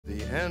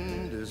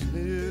end is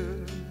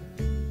near,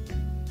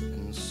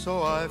 and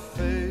so I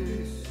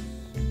face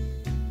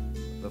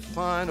the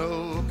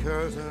final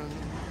curtain.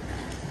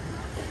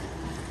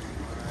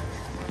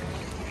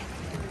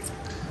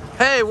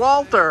 Hey,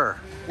 Walter,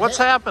 what's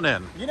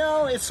happening? You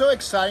know, it's so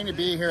exciting to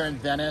be here in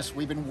Venice.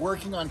 We've been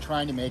working on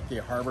trying to make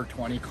the Harbor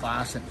 20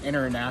 class an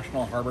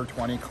international Harbor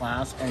 20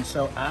 class. And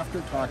so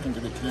after talking to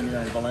the team here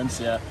in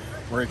Valencia,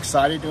 we're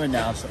excited to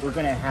announce that we're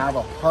going to have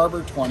a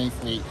Harbor 20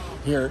 fleet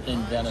here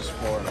in Venice,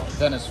 Florida.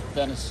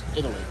 Venice,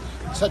 Italy.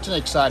 Such an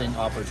exciting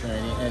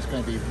opportunity, and it's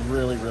going to be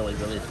really, really,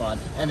 really fun.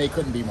 And they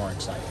couldn't be more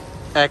excited.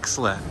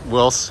 Excellent.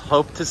 We'll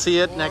hope to see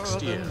it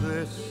next year.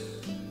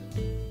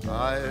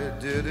 I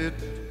did it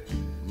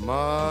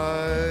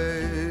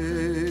my